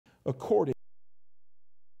according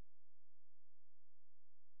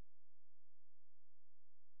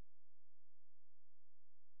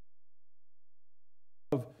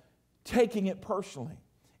of taking it personally.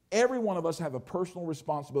 Every one of us have a personal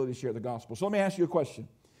responsibility to share the gospel. So let me ask you a question.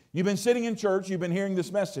 You've been sitting in church, you've been hearing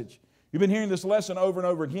this message. You've been hearing this lesson over and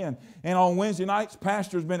over again. And on Wednesday nights,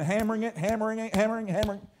 pastor's been hammering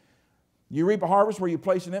it. You reap a harvest where you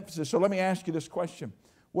place an emphasis. So let me ask you this question.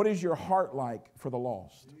 What is your heart like for the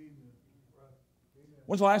lost?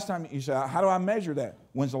 When's the last time you said, how do I measure that?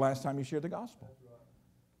 When's the last time you shared the gospel?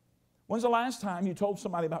 When's the last time you told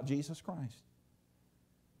somebody about Jesus Christ?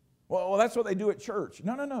 Well, that's what they do at church.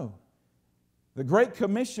 No. The Great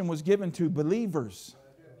Commission was given to believers.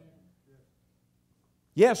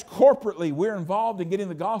 Yes, corporately we're involved in getting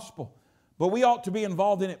the gospel, but we ought to be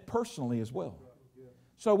involved in it personally as well.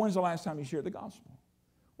 So when's the last time you shared the gospel?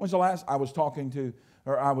 When's the last? I was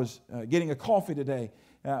getting a coffee today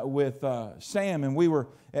with Sam, and we were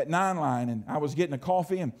at Nine Line, and I was getting a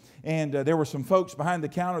coffee, and there were some folks behind the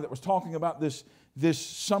counter that was talking about this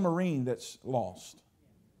submarine that's lost.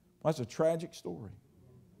 Well, that's a tragic story.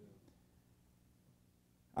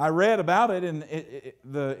 I read about it, and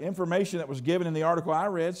the information that was given in the article I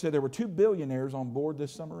read said there were 2 billionaires on board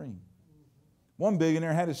this submarine. One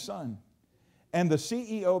billionaire had his son, and the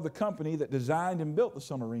CEO of the company that designed and built the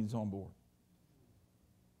submarines on board.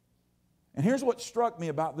 And here's what struck me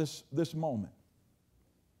about this moment.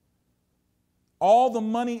 All the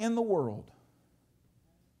money in the world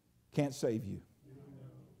can't save you.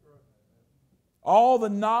 All the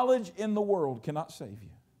knowledge in the world cannot save you.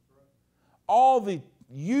 All the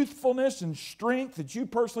youthfulness and strength that you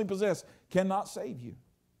personally possess cannot save you.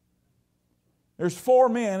 There's 4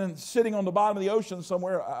 men sitting on the bottom of the ocean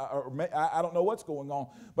somewhere. I don't know what's going on.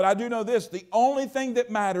 But I do know this. The only thing that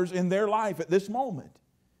matters in their life at this moment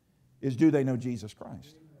is, do they know Jesus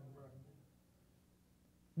Christ?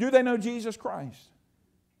 Do they know Jesus Christ?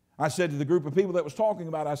 I said to the group of people that was talking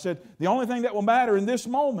about it, I said, the only thing that will matter in this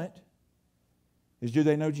moment is, do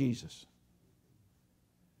they know Jesus?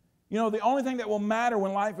 You know, the only thing that will matter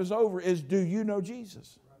when life is over is, do you know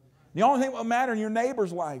Jesus? The only thing that will matter in your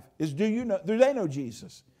neighbor's life is, do they know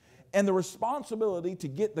Jesus? And the responsibility to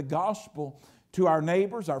get the gospel to our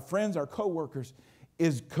neighbors, our friends, our co-workers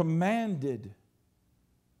is commanded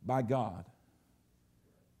by God.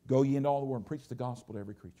 Go ye into all the world and preach the gospel to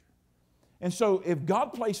every creature. And so if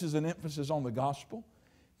God places an emphasis on the gospel,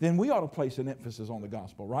 then we ought to place an emphasis on the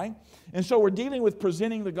gospel, right? And so we're dealing with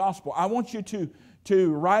presenting the gospel. I want you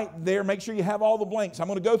to write there, make sure you have all the blanks. I'm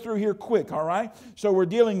going to go through here quick, all right? So we're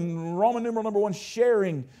dealing, Roman numeral number 1,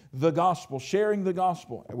 sharing the gospel, sharing the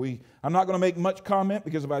gospel. I'm not going to make much comment,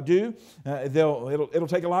 because if I do, it'll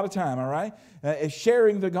take a lot of time, all right?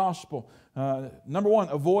 Sharing the gospel. Number 1,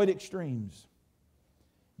 avoid extremes.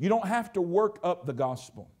 You don't have to work up the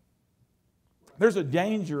gospel. There's a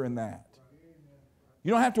danger in that. You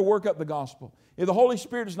don't have to work up the gospel. If the Holy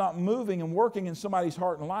Spirit is not moving and working in somebody's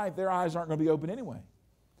heart and life, their eyes aren't going to be open anyway.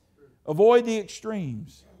 Avoid the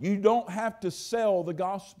extremes. You don't have to sell the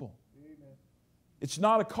gospel. It's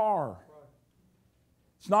not a car.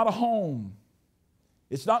 It's not a home.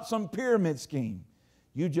 It's not some pyramid scheme.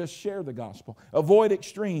 You just share the gospel. Avoid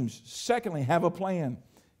extremes. Secondly, have a plan.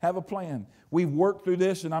 Have a plan. We've worked through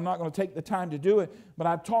this, and I'm not going to take the time to do it, but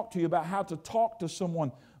I've talked to you about how to talk to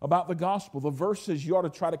someone about the gospel, the verses you ought to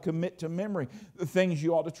try to commit to memory, the things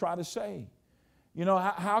you ought to try to say. You know,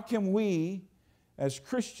 how can we as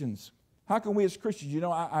Christians, you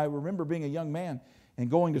know, I remember being a young man and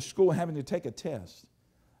going to school and having to take a test.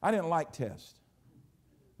 I didn't like tests.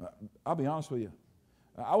 I'll be honest with you.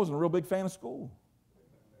 I wasn't a real big fan of school.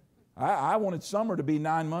 I wanted summer to be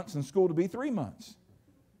 9 months and school to be 3 months.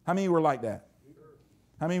 How many were like that?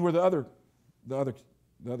 How many were the other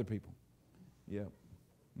people? Yeah.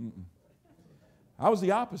 I was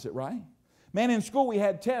the opposite, right? Man, in school we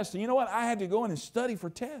had tests, and you know what? I had to go in and study for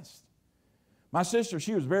tests. My sister,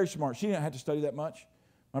 she was very smart. She didn't have to study that much.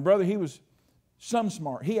 My brother, he was some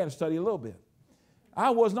smart. He had to study a little bit. I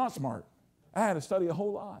was not smart. I had to study a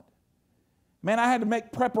whole lot. Man, I had to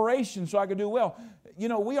make preparation so I could do well. You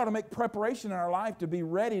know, we ought to make preparation in our life to be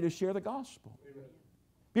ready to share the gospel.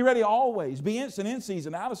 Be ready always. Be instant in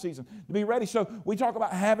season, out of season. To be ready. So we talk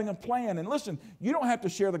about having a plan. And listen, you don't have to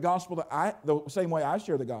share the gospel the same way I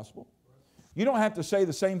share the gospel. You don't have to say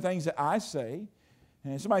the same things that I say.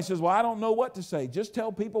 And somebody says, well, I don't know what to say. Just tell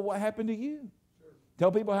people what happened to you.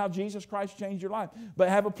 Tell people how Jesus Christ changed your life. But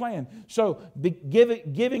have a plan. So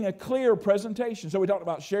giving a clear presentation. So we talked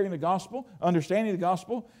about sharing the gospel, understanding the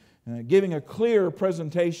gospel, giving a clear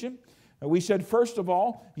presentation. We said, first of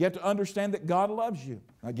all, you have to understand that God loves you.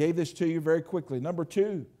 I gave this to you very quickly. Number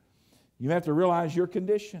 2, You have to realize your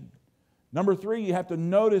condition. Number 3, you have to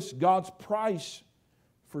notice God's price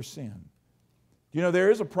for sin. You know,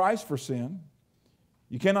 there is a price for sin.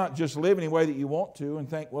 You cannot just live any way that you want to and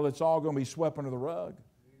think, well, it's all going to be swept under the rug.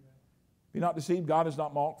 Be not deceived, God is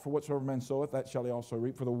not mocked, for whatsoever man soweth, that shall he also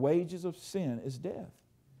reap. For the wages of sin is death.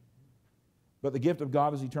 But the gift of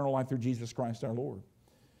God is eternal life through Jesus Christ our Lord.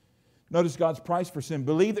 Notice God's price for sin.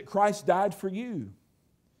 Believe that Christ died for you.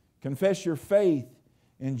 Confess your faith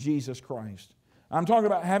in Jesus Christ. I'm talking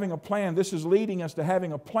about having a plan. This is leading us to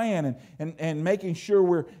having a plan and making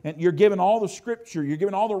sure you're given all the Scripture, you're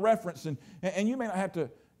given all the reference, and you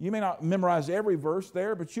may not memorize every verse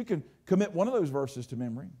there, but you can commit one of those verses to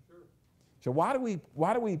memory. So why do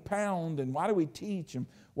we pound and why do we teach and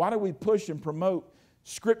why do we push and promote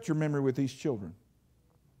Scripture memory with these children?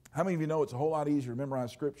 How many of you know it's a whole lot easier to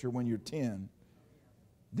memorize Scripture when you're 10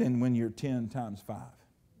 than when you're 10 times 5?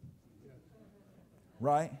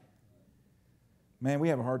 Right? Man, we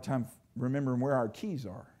have a hard time remembering where our keys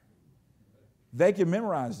are. They can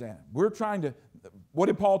memorize that. We're trying to, what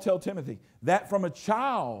did Paul tell Timothy? That from a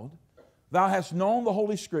child thou hast known the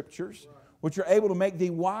Holy Scriptures, which are able to make thee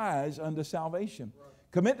wise unto salvation. Right.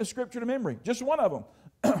 Commit the Scripture to memory. Just one of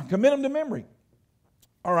them. Commit them to memory.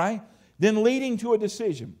 All right? Then leading to a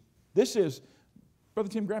decision. This is, Brother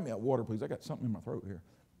Tim, grab me that water, please. I got something in my throat here.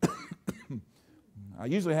 I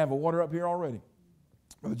usually have a water up here already.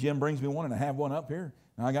 Brother Jim brings me one, and I have one up here,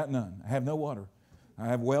 and I got none. I have no water. I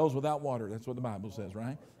have wells without water. That's what the Bible says,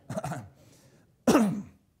 right? Then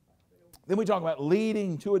we talk about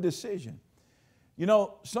leading to a decision. You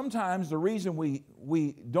know, sometimes the reason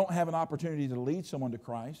we don't have an opportunity to lead someone to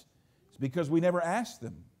Christ is because we never ask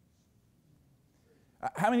them.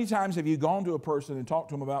 How many times have you gone to a person and talked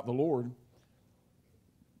to them about the Lord,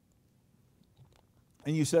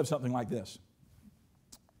 and you said something like this?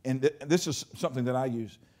 And this is something that I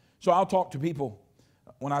use. So I'll talk to people,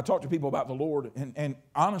 when I talk to people about the Lord, and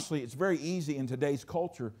honestly, it's very easy in today's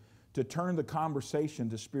culture to turn the conversation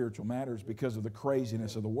to spiritual matters because of the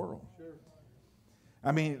craziness of the world.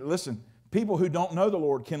 I mean, listen, people who don't know the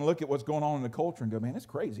Lord can look at what's going on in the culture and go, man, it's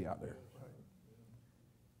crazy out there.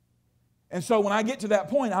 And so when I get to that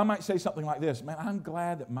point, I might say something like this, man, I'm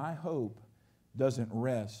glad that my hope doesn't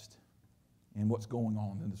rest in what's going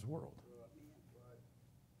on in this world.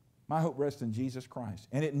 My hope rests in Jesus Christ.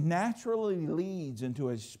 And it naturally leads into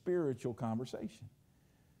a spiritual conversation.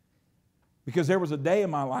 Because there was a day in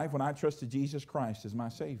my life when I trusted Jesus Christ as my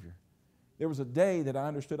Savior. There was a day that I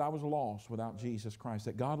understood I was lost without Jesus Christ,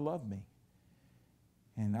 that God loved me.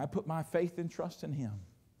 And I put my faith and trust in Him.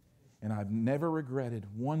 And I've never regretted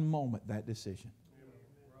one moment that decision.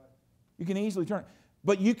 You can easily turn it.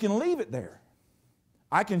 But you can leave it there.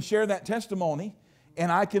 I can share that testimony and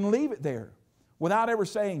I can leave it there without ever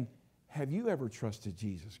saying, have you ever trusted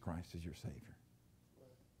Jesus Christ as your Savior?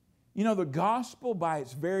 You know, the gospel by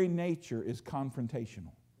its very nature is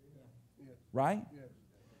confrontational. Right?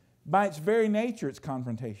 By its very nature, it's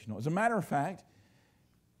confrontational. As a matter of fact,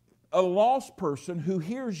 a lost person who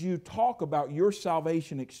hears you talk about your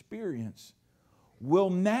salvation experience will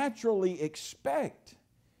naturally expect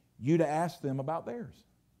you to ask them about theirs.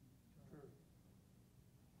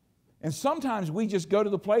 And sometimes we just go to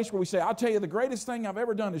the place where we say, I'll tell you, the greatest thing I've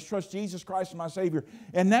ever done is trust Jesus Christ as my Savior.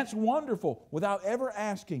 And that's wonderful, without ever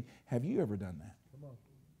asking, have you ever done that?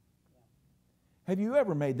 Have you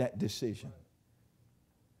ever made that decision?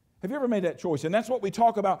 Have you ever made that choice? And that's what we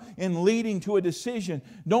talk about in leading to a decision.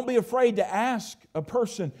 Don't be afraid to ask a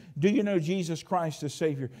person, do you know Jesus Christ as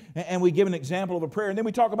Savior? And we give an example of a prayer. And then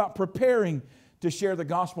we talk about preparing to share the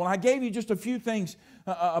gospel. And I gave you just a few things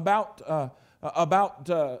about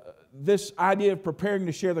this idea of preparing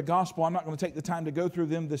to share the gospel. I'm not going to take the time to go through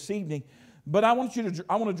them this evening. But I want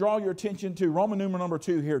to draw your attention to Roman numeral number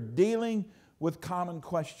 2 here, dealing with common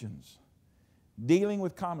questions. Dealing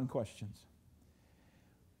with common questions.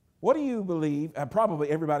 What do you believe, probably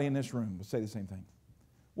everybody in this room will say the same thing.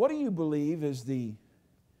 What do you believe is the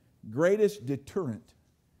greatest deterrent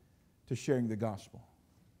to sharing the gospel?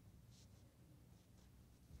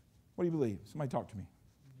 What do you believe? Somebody talk to me.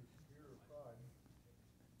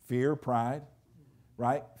 Fear, pride,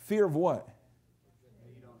 right? Fear of what?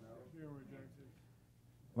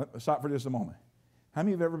 Let's stop for just a moment. How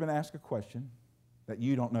many of you have ever been asked a question that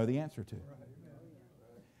you don't know the answer to?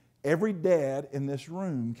 Every dad in this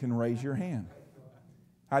room can raise your hand.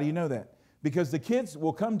 How do you know that? Because the kids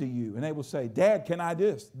will come to you and they will say, Dad, can I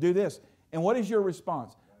do this? And what is your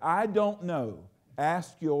response? I don't know.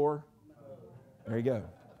 Ask your... There you go.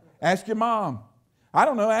 Ask your mom. I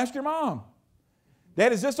don't know. Ask your mom.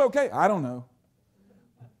 Dad, is this okay? I don't know.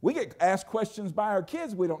 We get asked questions by our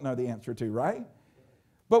kids we don't know the answer to, right?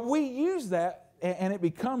 But we use that, and it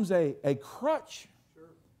becomes a crutch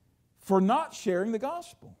for not sharing the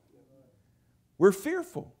gospel. We're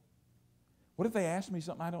fearful. What if they ask me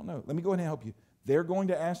something I don't know? Let me go ahead and help you. They're going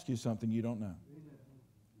to ask you something you don't know.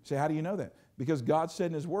 Say, how do you know that? Because God said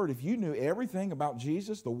in His Word, if you knew everything about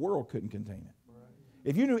Jesus, the world couldn't contain it.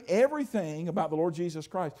 If you knew everything about the Lord Jesus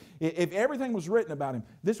Christ, if everything was written about Him,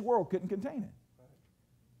 this world couldn't contain it.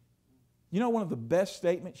 You know one of the best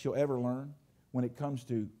statements you'll ever learn when it comes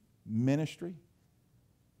to ministry?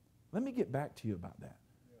 Let me get back to you about that.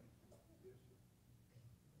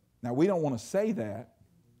 Now, we don't want to say that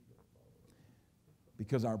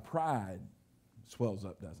because our pride swells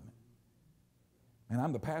up, doesn't it? And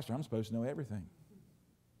I'm the pastor. I'm supposed to know everything.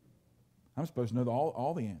 I'm supposed to know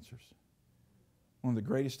all the answers. One of the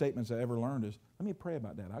greatest statements I ever learned is, let me pray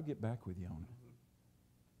about that. I'll get back with you on it.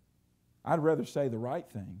 I'd rather say the right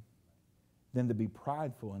thing than to be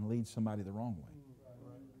prideful and lead somebody the wrong way.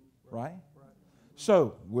 Right?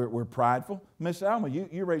 So, we're prideful. Miss Alma,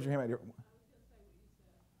 you raise your hand right here.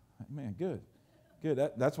 Man, good.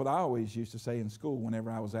 Good. That's what I always used to say in school whenever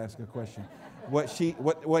I was asked a question. What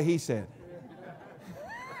he said.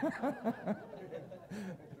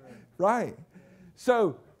 Right.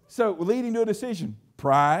 So leading to a decision.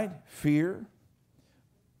 Pride, fear.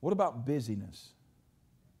 What about busyness?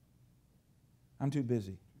 I'm too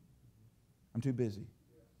busy. I'm too busy.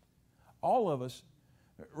 All of us,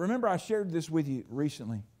 remember I shared this with you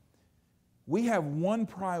recently. We have one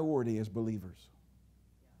priority as believers.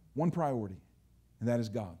 One priority, and that is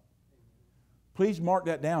God. Please mark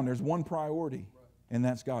that down. There's one priority, and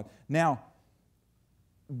that's God. Now,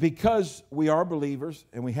 because we are believers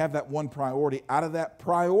and we have that one priority, out of that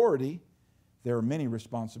priority, there are many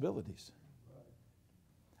responsibilities.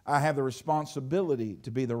 I have the responsibility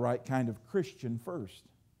to be the right kind of Christian first.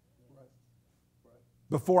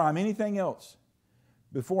 Before I'm anything else,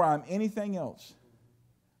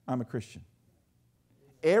 I'm a Christian.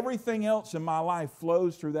 Everything else in my life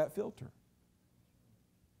flows through that filter.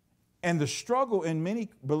 And the struggle in many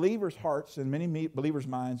believers' hearts and many believers'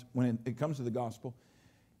 minds when it comes to the gospel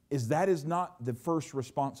is that is not the first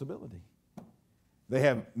responsibility. They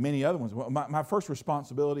have many other ones. Well, my first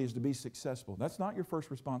responsibility is to be successful. That's not your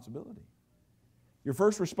first responsibility. Your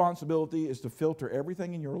first responsibility is to filter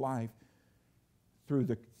everything in your life through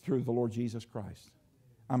the Lord Jesus Christ.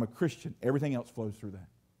 I'm a Christian. Everything else flows through that.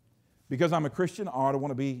 Because I'm a Christian, I ought to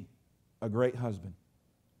want to be a great husband.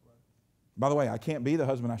 By the way, I can't be the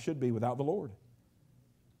husband I should be without the Lord.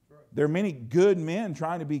 There are many good men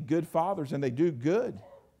trying to be good fathers, and they do good.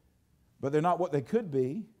 But they're not what they could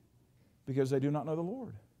be because they do not know the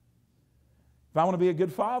Lord. If I want to be a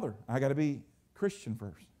good father, I got to be Christian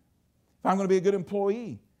first. If I'm going to be a good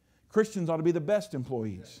employee, Christians ought to be the best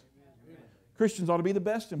employees. Christians ought to be the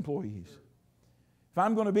best employees. If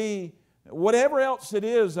I'm going to be whatever else it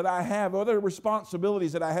is that I have, other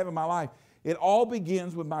responsibilities that I have in my life, it all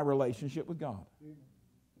begins with my relationship with God.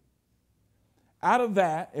 Out of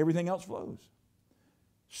that, everything else flows.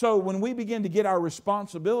 So when we begin to get our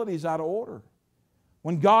responsibilities out of order,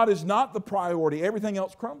 when God is not the priority, everything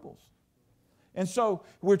else crumbles. And so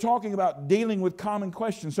we're talking about dealing with common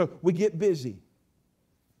questions. So we get busy.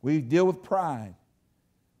 We deal with pride.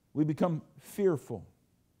 We become fearful.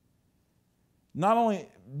 Not only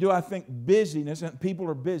do I think busyness, and people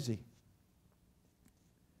are busy,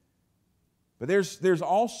 but there's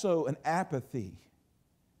also an apathy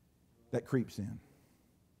that creeps in.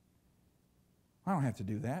 I don't have to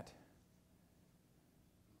do that.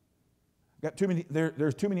 Got too many.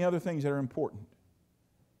 There's too many other things that are important.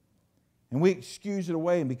 And we excuse it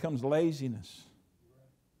away and it becomes laziness.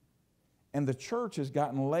 And the church has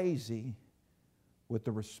gotten lazy with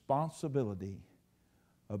the responsibility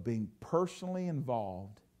of being personally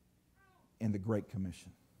involved in the Great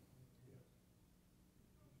Commission.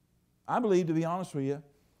 I believe, to be honest with you,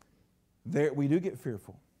 we do get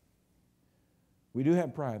fearful. We do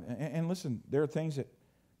have pride. And listen, there are things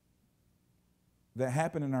that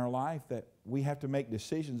happen in our life that we have to make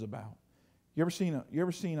decisions about. You ever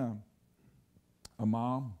seen a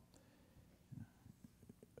mom,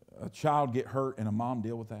 a child get hurt and a mom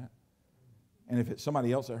deal with that? And if it's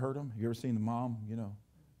somebody else that hurt them, you ever seen the mom,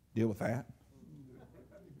 deal with that?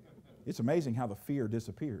 It's amazing how the fear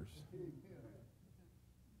disappears.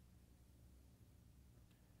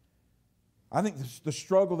 I think the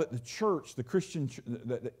struggle that the church, the Christian,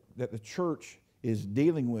 that the church is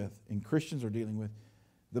dealing with and Christians are dealing with,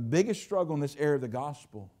 the biggest struggle in this area of the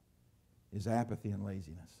gospel is apathy and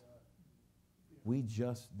laziness. We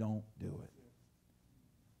just don't do it.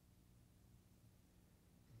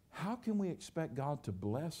 How can we expect God to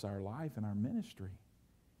bless our life and our ministry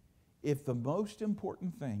if the most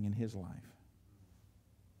important thing in his life,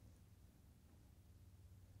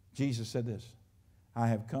 Jesus said this,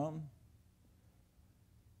 I've come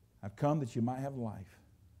that you might have life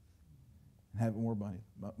and have it more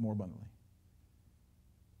abundantly.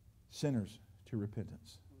 Sinners to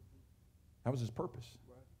repentance. That was his purpose.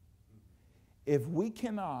 If we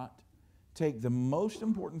cannot take the most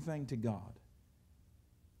important thing to God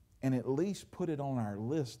and at least put it on our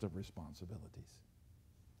list of responsibilities,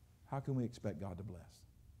 how can we expect God to bless?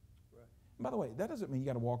 Right. And by the way, that doesn't mean you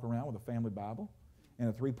got to walk around with a family Bible and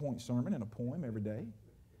a 3-point sermon and a poem every day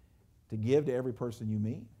to give to every person you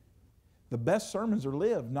meet. The best sermons are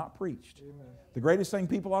lived, not preached. Amen. The greatest thing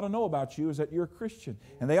people ought to know about you is that you're a Christian.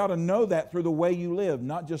 And they ought to know that through the way you live,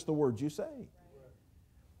 not just the words you say.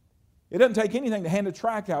 It doesn't take anything to hand a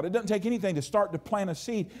tract out. It doesn't take anything to start to plant a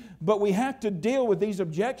seed. But we have to deal with these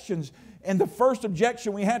objections. And the first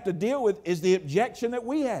objection we have to deal with is the objection that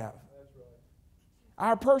we have.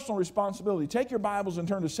 Our personal responsibility. Take your Bibles and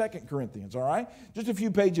turn to 2 Corinthians, all right? Just a few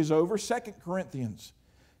pages over, 2 Corinthians.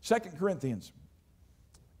 2 Corinthians.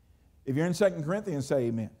 If you're in 2 Corinthians, say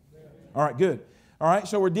amen. All right, good. All right,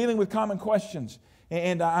 so we're dealing with common questions.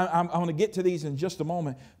 And I'm going to get to these in just a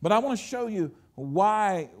moment. But I want to show you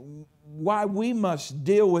why we must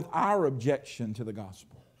deal with our objection to the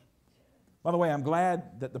gospel. By the way, I'm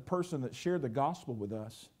glad that the person that shared the gospel with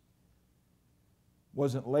us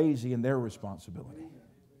wasn't lazy in their responsibility.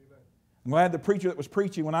 I'm glad the preacher that was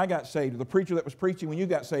preaching when I got saved, or the preacher that was preaching when you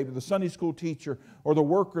got saved, or the Sunday school teacher, or the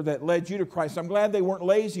worker that led you to Christ, I'm glad they weren't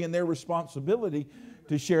lazy in their responsibility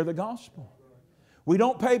to share the gospel. We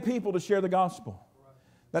don't pay people to share the gospel.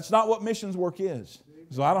 That's not what missions work is.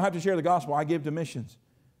 So I don't have to share the gospel, I give to missions.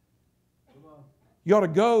 You ought to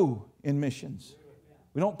go in missions.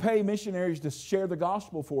 We don't pay missionaries to share the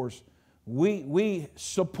gospel for us. We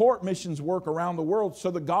support missions work around the world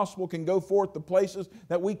so the gospel can go forth to places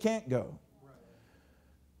that we can't go.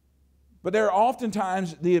 But there are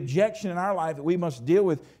oftentimes the objection in our life that we must deal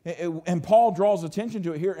with. And Paul draws attention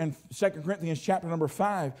to it here in 2 Corinthians chapter number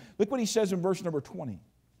 5. Look what he says in verse number 20.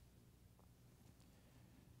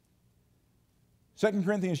 2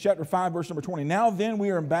 Corinthians chapter 5, verse number 20. Now then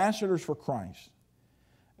we are ambassadors for Christ,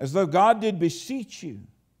 as though God did beseech you.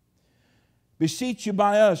 Beseech you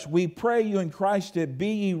by us, we pray you in Christ that be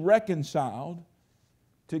ye reconciled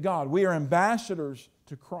to God. We are ambassadors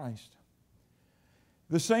to Christ.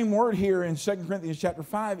 The same word here in 2 Corinthians chapter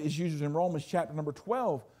 5 is used in Romans chapter number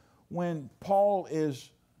 12 when Paul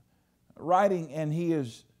is writing and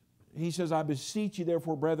he says, I beseech you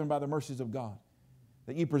therefore, brethren, by the mercies of God,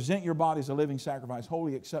 that ye present your bodies a living sacrifice,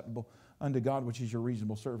 wholly acceptable unto God, which is your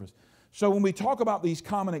reasonable service. So when we talk about these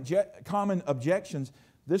common objections,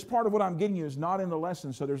 this part of what I'm getting you is not in the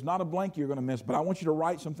lesson, so there's not a blank you're going to miss, but I want you to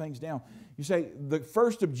write some things down. You say, the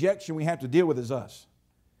first objection we have to deal with is us.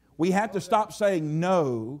 We have to stop saying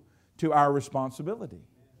no to our responsibility.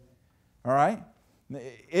 All right?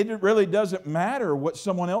 It really doesn't matter what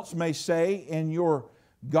someone else may say in your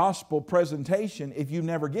gospel presentation if you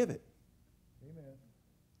never give it. Amen.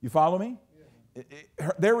 You follow me?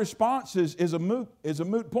 Yeah. Their response is a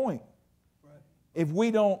moot point if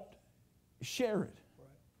we don't share it.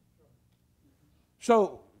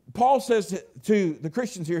 So Paul says to the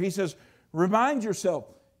Christians here, he says, remind yourself,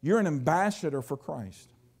 you're an ambassador for Christ.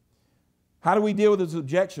 How do we deal with this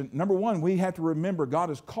objection? Number one, we have to remember God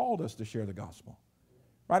has called us to share the gospel.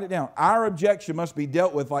 Write it down. Our objection must be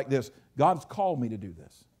dealt with like this. God has called me to do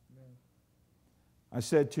this. I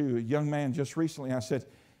said to a young man just recently,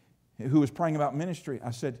 who was praying about ministry,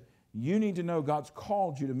 I said, you need to know God's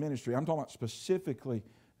called you to ministry. I'm talking about specifically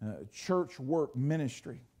church work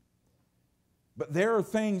ministry. But there are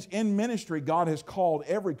things in ministry God has called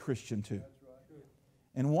every Christian to.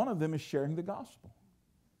 And one of them is sharing the gospel.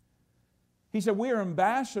 He said, we are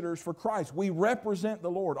ambassadors for Christ. We represent the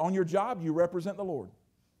Lord. On your job, you represent the Lord.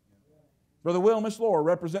 Brother Will and Miss Laura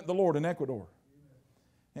represent the Lord in Ecuador.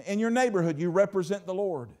 In your neighborhood, you represent the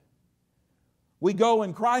Lord. We go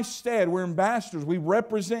in Christ's stead. We're ambassadors. We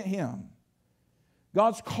represent Him.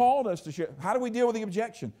 God's called us to share. How do we deal with the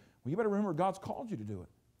objection? Well, you better remember God's called you to do it.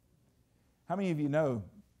 How many of you know,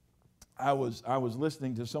 I was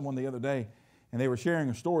listening to someone the other day, and they were sharing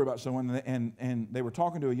a story about someone, and they were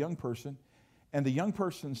talking to a young person, and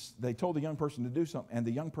they told the young person to do something, and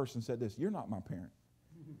the young person said this, you're not my parent.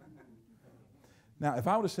 Now, if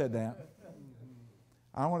I would have said that,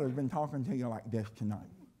 I would have been talking to you like this tonight,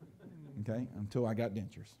 okay, until I got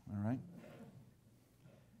dentures, all right?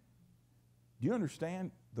 Do you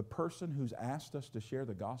understand the person who's asked us to share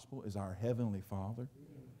the gospel is our Heavenly Father?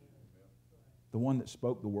 The one that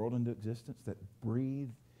spoke the world into existence, that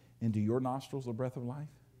breathed into your nostrils the breath of life.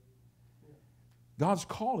 God's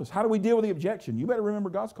called us. How do we deal with the objection? You better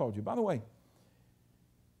remember God's called you. By the way,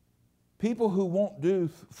 people who won't do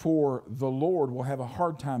for the Lord will have a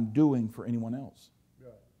hard time doing for anyone else.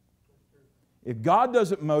 If God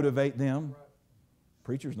doesn't motivate them,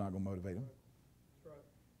 preacher's not going to motivate them.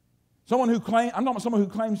 I'm talking about someone who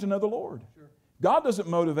claims to know the Lord. God doesn't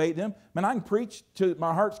motivate them. Man, I can preach to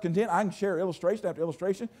my heart's content. I can share illustration after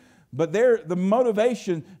illustration. But the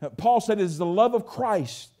motivation, Paul said, is the love of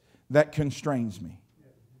Christ that constrains me.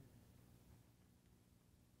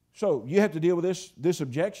 So you have to deal with this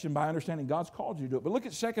objection by understanding God's called you to do it. But look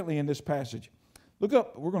at secondly in this passage. Look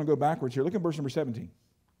up, we're going to go backwards here. Look at verse number 17.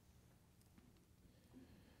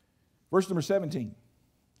 Verse number 17.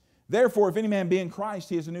 Therefore, if any man be in Christ,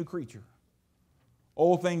 he is a new creature.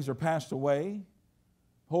 Old things are passed away.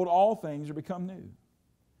 Behold, all things are become new.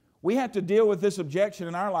 We have to deal with this objection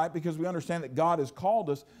in our life because we understand that God has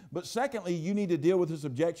called us. But secondly, you need to deal with this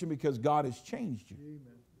objection because God has changed you. Amen.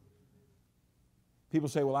 People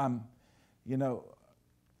say, well,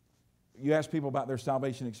 you ask people about their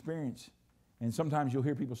salvation experience, and sometimes you'll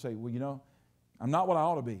hear people say, well, I'm not what I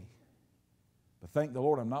ought to be. But thank the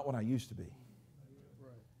Lord, I'm not what I used to be.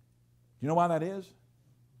 You know why that is?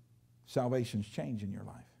 Salvation's changed in your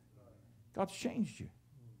life. God's changed you.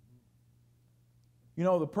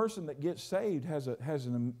 The person that gets saved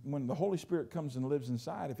when the Holy Spirit comes and lives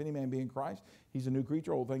inside, if any man be in Christ, he's a new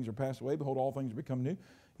creature. Old things are passed away. Behold, all things are become new.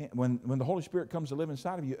 When the Holy Spirit comes to live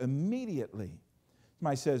inside of you, immediately,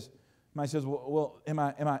 somebody says, well,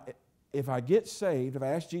 if I get saved, if I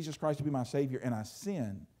ask Jesus Christ to be my Savior and I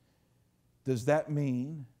sin, does that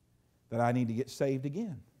mean that I need to get saved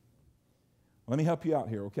again? Let me help you out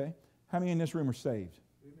here, okay? How many in this room are saved?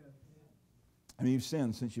 Amen. I mean, you've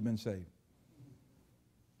sinned since you've been saved.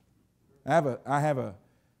 I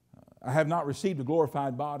have not received a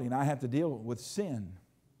glorified body, and I have to deal with sin.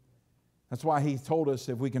 That's why He told us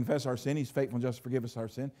if we confess our sin, He's faithful and just to forgive us our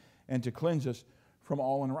sin and to cleanse us from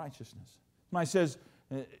all unrighteousness. Somebody says,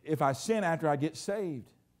 if I sin after I get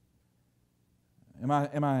saved, am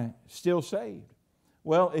I still saved?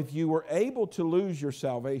 Well, if you were able to lose your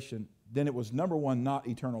salvation, then it was, number one, not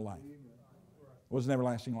eternal life. It was an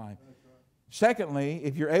everlasting life. Secondly,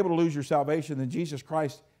 if you're able to lose your salvation, then Jesus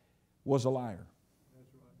Christ was a liar.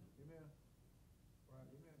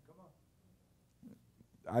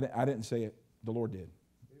 I didn't say it. The Lord did.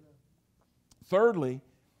 Thirdly,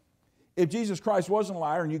 if Jesus Christ wasn't a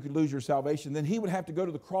liar and you could lose your salvation, then He would have to go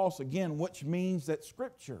to the cross again, which means that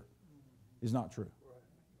Scripture is not true.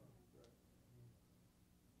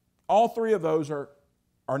 All three of those are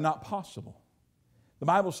not possible. The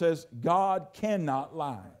Bible says God cannot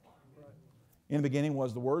lie. In the beginning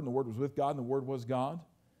was the Word, and the Word was with God, and the Word was God.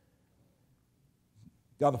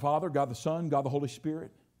 God the Father, God the Son, God the Holy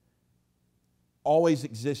Spirit, always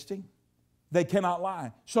existing. They cannot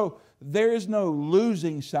lie. So there is no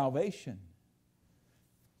losing salvation.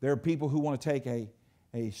 There are people who want to take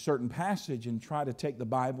a certain passage and try to take the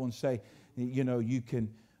Bible and say, you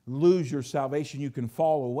can lose your salvation, you can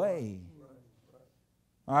fall away.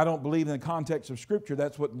 I don't believe in the context of Scripture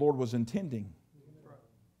that's what the Lord was intending.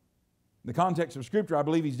 In the context of Scripture, I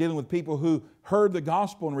believe He's dealing with people who heard the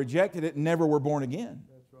gospel and rejected it and never were born again.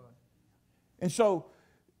 That's right. And so,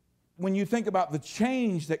 when you think about the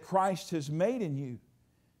change that Christ has made in you,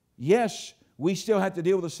 yes, we still have to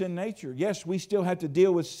deal with the sin nature. Yes, we still have to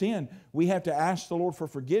deal with sin. We have to ask the Lord for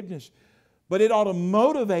forgiveness. But it ought to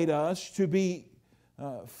motivate us to be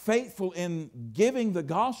faithful in giving the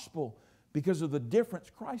gospel because of the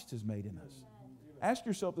difference Christ has made in us. Ask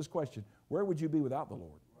yourself this question: where would you be without the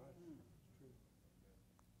Lord?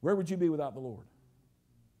 Where would you be without the Lord?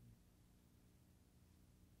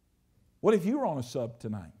 What if you were on a sub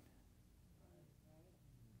tonight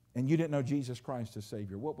and you didn't know Jesus Christ as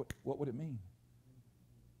Savior? What would it mean?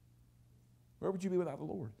 Where would you be without the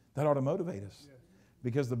Lord? That ought to motivate us.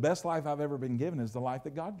 Because the best life I've ever been given is the life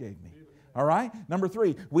that God gave me. All right? Number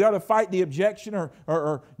three, we ought to fight the objection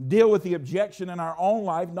or deal with the objection in our own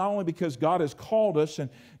life, not only because God has called us and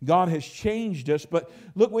God has changed us, but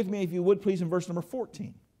look with me, if you would please, in verse number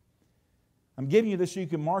 14. I'm giving you this so you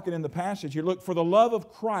can mark it in the passage here. Look, for the love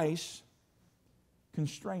of Christ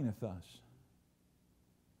constraineth us.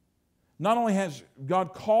 Not only has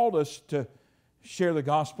God called us to share the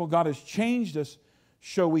gospel, God has changed us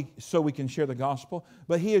so we can share the gospel,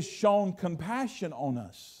 but He has shown compassion on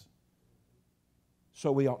us,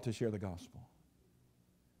 so we ought to share the gospel.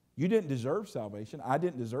 You didn't deserve salvation. I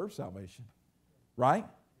didn't deserve salvation. Right?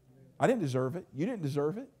 I didn't deserve it. You didn't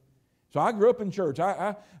deserve it. So I grew up in church.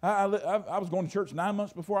 I was going to church 9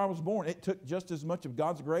 months before I was born. It took just as much of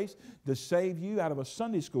God's grace to save you out of a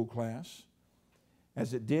Sunday school class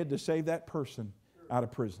as it did to save that person out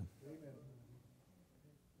of prison.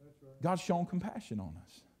 God's shown compassion on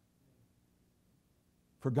us.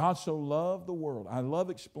 For God so loved the world. I love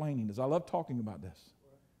explaining this. I love talking about this.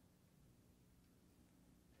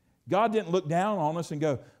 God didn't look down on us and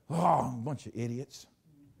go, oh, a bunch of idiots.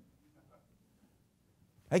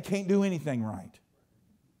 They can't do anything right.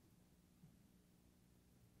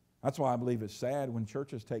 That's why I believe it's sad when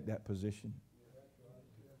churches take that position.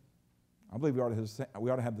 I believe we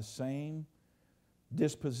ought to have the same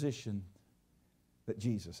disposition that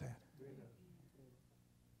Jesus had.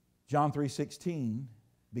 John 3:16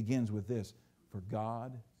 begins with this, for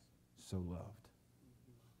God so loved.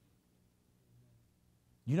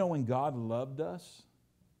 You know, when God loved us,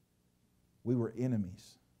 we were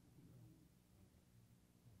enemies.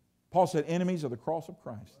 Paul said, enemies of the cross of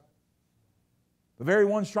Christ. The very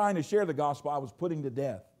ones trying to share the gospel I was putting to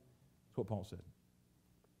death. That's what Paul said.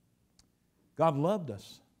 God loved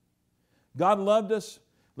us. God loved us.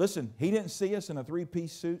 Listen, He didn't see us in a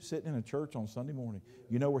three-piece suit sitting in a church on Sunday morning.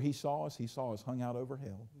 You know where He saw us? He saw us hung out over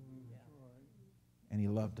hell. And He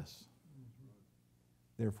loved us.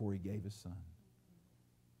 Therefore, He gave His Son.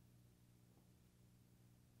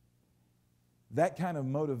 That kind of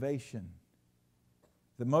motivation,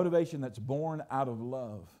 the motivation that's born out of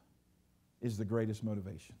love, is the greatest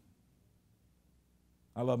motivation.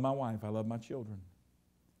 I love my wife. I love my children.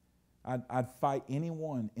 I'd fight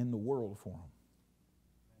anyone in the world for them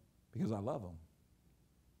because I love them.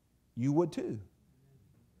 You would too.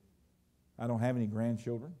 I don't have any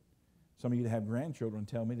grandchildren. Some of you that have grandchildren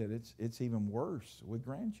tell me that it's even worse with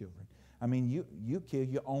grandchildren. I mean, you kill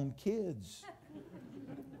your own kids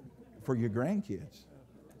for your grandkids.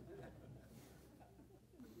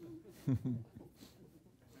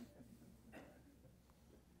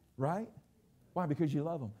 Right? Why? Because you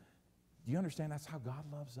love them. Do you understand that's how God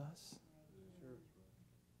loves us?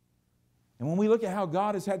 And when we look at how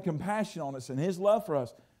God has had compassion on us and His love for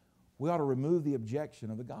us, we ought to remove the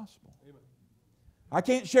objection of the gospel. Amen. I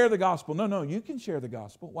can't share the gospel. No, you can share the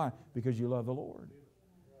gospel. Why? Because you love the Lord.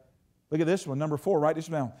 Look at this one, number 4. Write this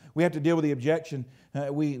down. We have to deal with the objection.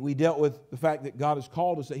 We dealt with the fact that God has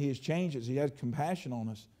called us, that He has changed us, He has compassion on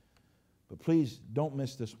us. But please don't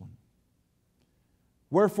miss this one.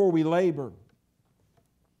 Wherefore we labor.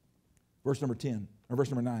 Verse number 10, or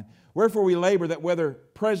verse number 9. Wherefore we labor that whether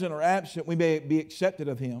present or absent we may be accepted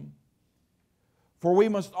of Him. For we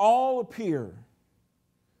must all appear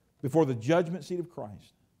before the judgment seat of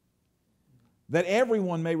Christ, that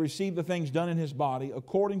everyone may receive the things done in his body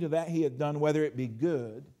according to that he had done, whether it be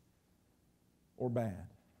good or bad.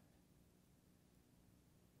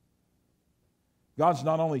 God's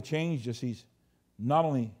not only changed us, He's not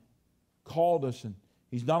only called us, and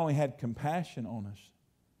He's not only had compassion on us,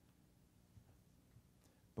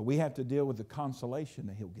 but we have to deal with the consolation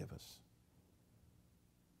that He'll give us.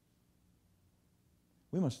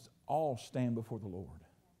 We must all stand before the Lord.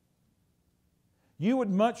 You would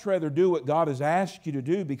much rather do what God has asked you to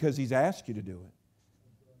do because He's asked you to do it.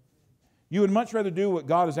 You would much rather do what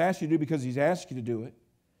God has asked you to do because He's asked you to do it.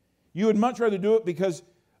 You would much rather do it because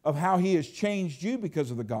of how He has changed you because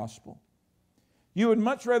of the gospel. You would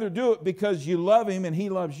much rather do it because you love Him and He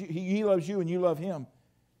loves you, He loves you and you love Him,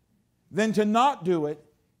 than to not do it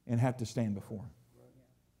and have to stand before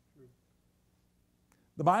Him.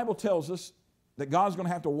 The Bible tells us that God's going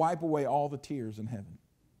to have to wipe away all the tears in heaven.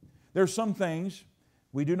 There's some things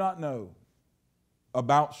we do not know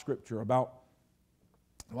about Scripture, about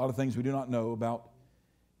a lot of things we do not know about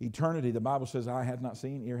eternity. The Bible says, eye hath not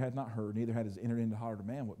seen, ear hath not heard, neither hath entered into the heart of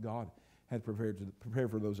man what God hath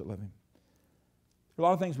prepared for those that love Him. There are a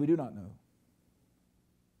lot of things we do not know.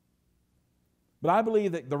 But I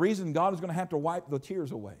believe that the reason God is going to have to wipe the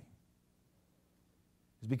tears away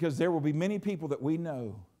is because there will be many people that we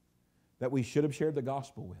know that we should have shared the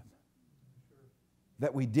gospel with,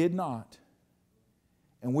 that we did not.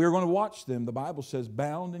 And we're going to watch them, the Bible says,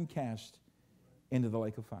 bound and cast into the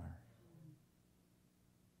lake of fire.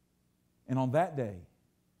 And on that day,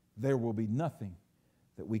 there will be nothing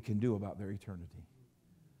that we can do about their eternity.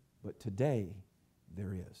 But today,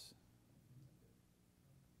 there is.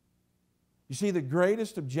 You see, the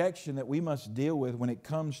greatest objection that we must deal with when it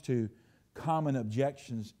comes to common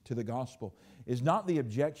objections to the gospel is not the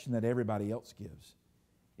objection that everybody else gives.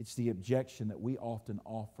 It's the objection that we often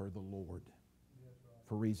offer the Lord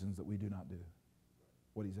for reasons that we do not do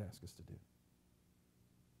what He's asked us to do.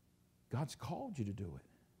 God's called you to do it.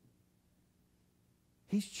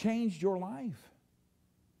 He's changed your life.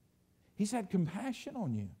 He's had compassion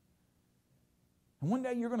on you. And one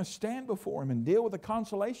day you're going to stand before Him and deal with the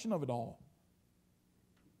consolation of it all.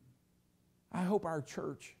 I hope our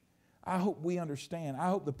church, I hope we understand. I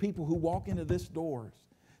hope the people who walk into these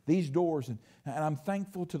doors, and I'm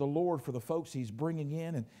thankful to the Lord for the folks He's bringing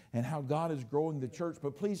in and how God is growing the church.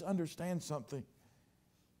 But please understand something.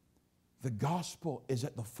 The gospel is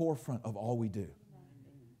at the forefront of all we do.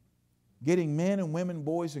 Getting men and women,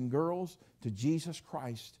 boys and girls to Jesus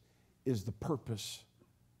Christ is the purpose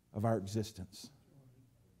of our existence.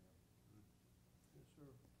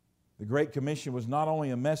 The Great Commission was not only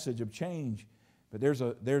a message of change, but there's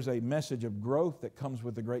a message of growth that comes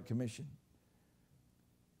with the Great Commission.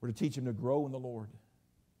 We're to teach them to grow in the Lord.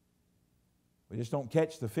 We just don't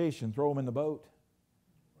catch the fish and throw them in the boat.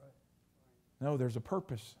 No, there's a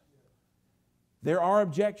purpose. There are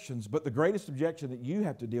objections, but the greatest objection that you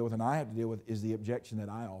have to deal with and I have to deal with is the objection that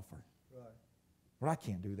I offer. Well, I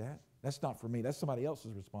can't do that. That's not for me. That's somebody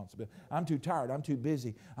else's responsibility. I'm too tired. I'm too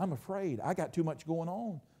busy. I'm afraid. I got too much going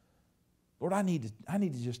on. Lord, I need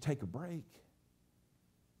to just take a break.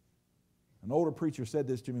 An older preacher said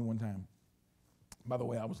this to me one time. By the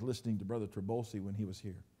way, I was listening to Brother Trabolsi when he was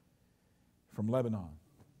here from Lebanon.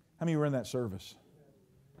 How many were in that service?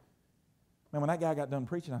 Man, when that guy got done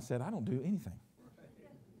preaching, I said, I don't do anything.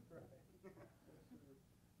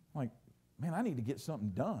 I'm like, man, I need to get something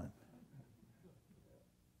done.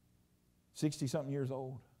 60-something years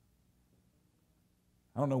old.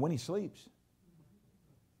 I don't know when he sleeps.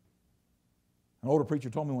 An older preacher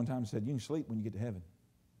told me one time, he said, you can sleep when you get to heaven,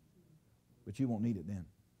 but you won't need it then.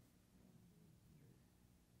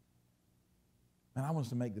 And I want us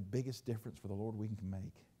to make the biggest difference for the Lord we can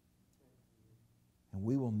make. And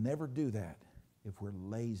we will never do that if we're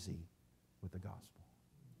lazy with the gospel.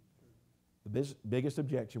 The biggest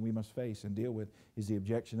objection we must face and deal with is the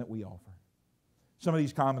objection that we offer. Some of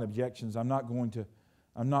these common objections, I'm not going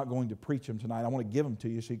to preach them tonight. I want to give them to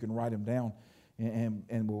you so you can write them down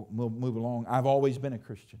and we'll move along. I've always been a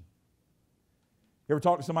Christian. You ever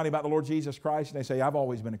talk to somebody about the Lord Jesus Christ and they say, I've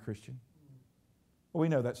always been a Christian? Well, we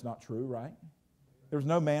know that's not true, right? There's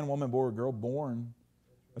no man, woman, boy, or girl born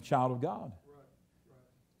a child of God.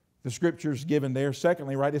 The Scripture's given there.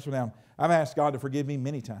 Secondly, write this one down. I've asked God to forgive me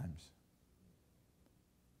many times.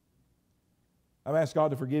 I've asked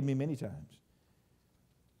God to forgive me many times.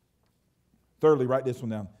 Thirdly, write this one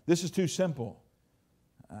down. This is too simple.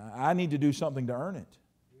 I need to do something to earn it.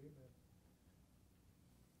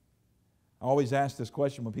 I always ask this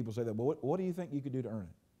question when people say that. Well, what do you think you could do to earn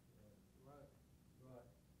it?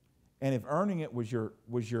 And if earning it was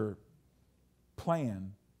your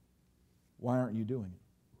plan, why aren't you doing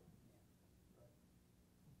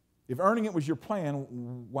it? If earning it was your plan,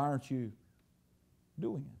 why aren't you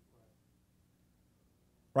doing it?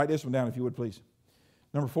 Write this one down if you would, please.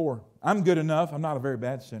 Number 4, I'm good enough. I'm not a very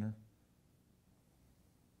bad sinner.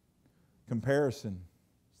 Comparison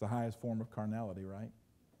is the highest form of carnality, right?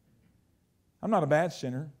 I'm not a bad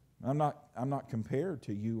sinner. I'm not compared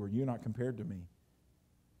to you, or you're not compared to me.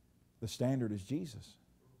 The standard is Jesus.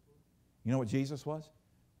 You know what Jesus was?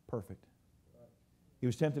 Perfect. He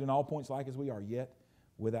was tempted in all points like as we are, yet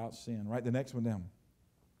without sin. Write the next one down.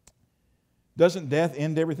 Doesn't death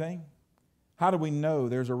end everything? How do we know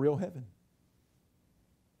there's a real heaven?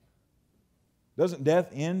 Doesn't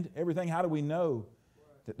death end everything? How do we know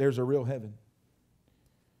that there's a real heaven?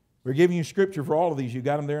 We're giving you scripture for all of these. You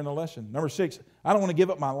got them there in the lesson. Number 6, I don't want to give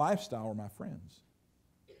up my lifestyle or my friends.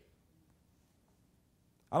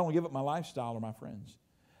 I don't want to give up my lifestyle or my friends.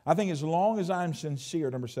 I think as long as I'm sincere,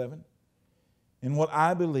 number 7, in what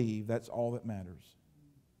I believe, that's all that matters.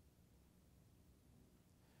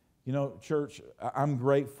 You know, church, I'm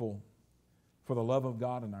grateful for the love of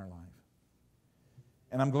God in our life.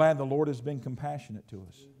 And I'm glad the Lord has been compassionate to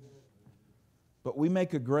us. But we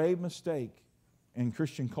make a grave mistake in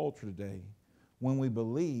Christian culture today when we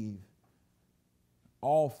believe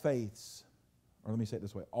all faiths, or let me say it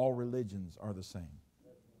this way, all religions are the same.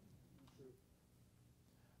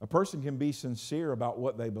 A person can be sincere about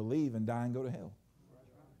what they believe and die and go to hell.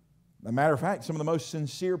 As a matter of fact, some of the most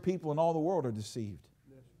sincere people in all the world are deceived.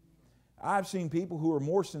 I've seen people who are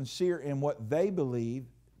more sincere in what they believe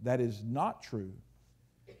that is not true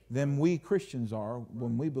than we Christians are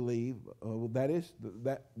when we believe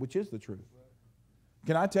that which is the truth.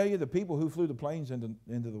 Can I tell you, the people who flew the planes into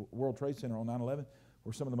the World Trade Center on 9/11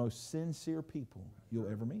 were some of the most sincere people you'll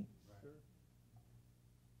ever meet.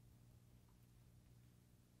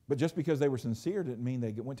 But just because they were sincere didn't mean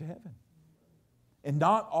they went to heaven. And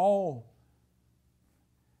not all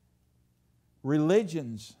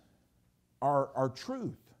religions are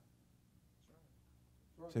truth.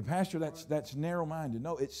 Say, Pastor, that's narrow-minded.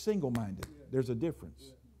 No, it's single-minded. There's a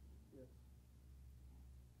difference.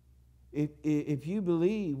 If you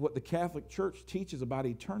believe what the Catholic Church teaches about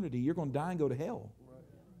eternity, you're going to die and go to hell.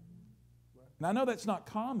 And I know that's not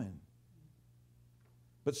common.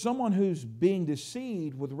 But someone who's being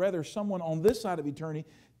deceived would rather someone on this side of eternity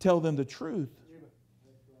tell them the truth.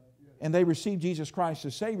 And they receive Jesus Christ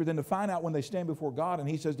as Savior than to find out when they stand before God and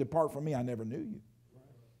He says, "Depart from me, I never knew you."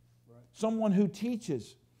 Someone who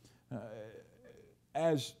teaches,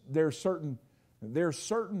 as there are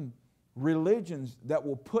certain religions that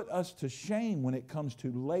will put us to shame when it comes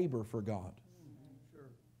to labor for God.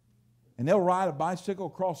 And they'll ride a bicycle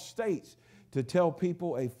across states to tell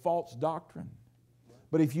people a false doctrine.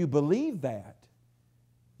 But if you believe that,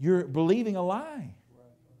 you're believing a lie.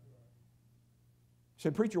 Say,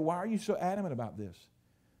 "Preacher, why are you so adamant about this?"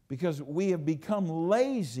 Because we have become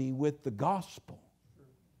lazy with the gospel.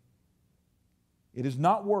 It is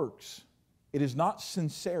not works. It is not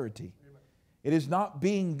sincerity. It is not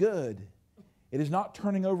being good. It is not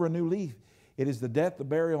turning over a new leaf. It is the death, the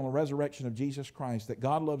burial, and the resurrection of Jesus Christ, that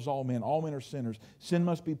God loves all men. All men are sinners. Sin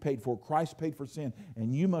must be paid for. Christ paid for sin.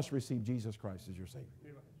 And you must receive Jesus Christ as your Savior.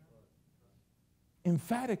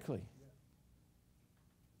 Emphatically.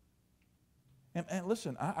 And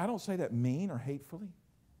listen, I don't say that mean or hatefully.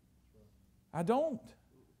 I don't.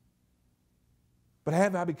 But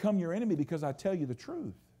have I become your enemy because I tell you the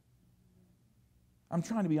truth? I'm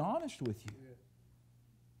trying to be honest with you.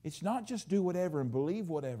 It's not just do whatever and believe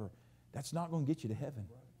whatever. That's not going to get you to heaven.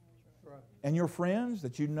 And your friends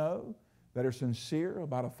that you know that are sincere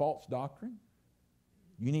about a false doctrine,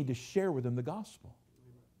 you need to share with them the gospel.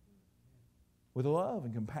 With love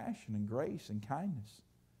and compassion and grace and kindness.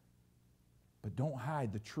 But don't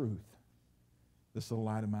hide the truth. This little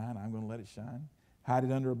light of mine, I'm going to let it shine. Hide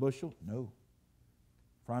it under a bushel? No.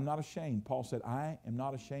 For I'm not ashamed. Paul said, I am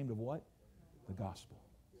not ashamed of what? The gospel.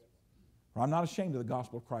 For I'm not ashamed of the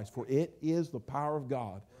gospel of Christ, for it is the power of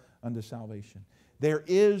God unto salvation. There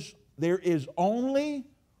is only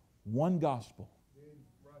one gospel.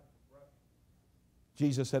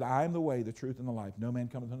 Jesus said, I am the way, the truth, and the life. No man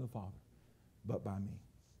cometh unto the Father but by me.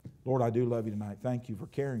 Lord, I do love you tonight. Thank you for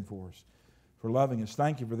caring for us, for loving us.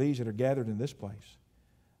 Thank you for these that are gathered in this place.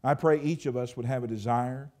 I pray each of us would have a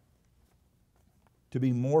desire to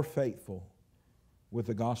be more faithful with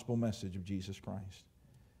the gospel message of Jesus Christ.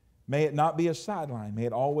 May it not be a sideline. May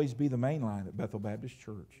it always be the main line at Bethel Baptist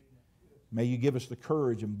Church. May you give us the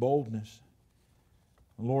courage and boldness.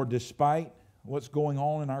 Lord, despite what's going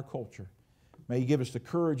on in our culture, may you give us the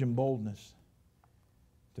courage and boldness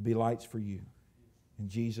to be lights for you. In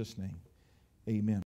Jesus' name, amen.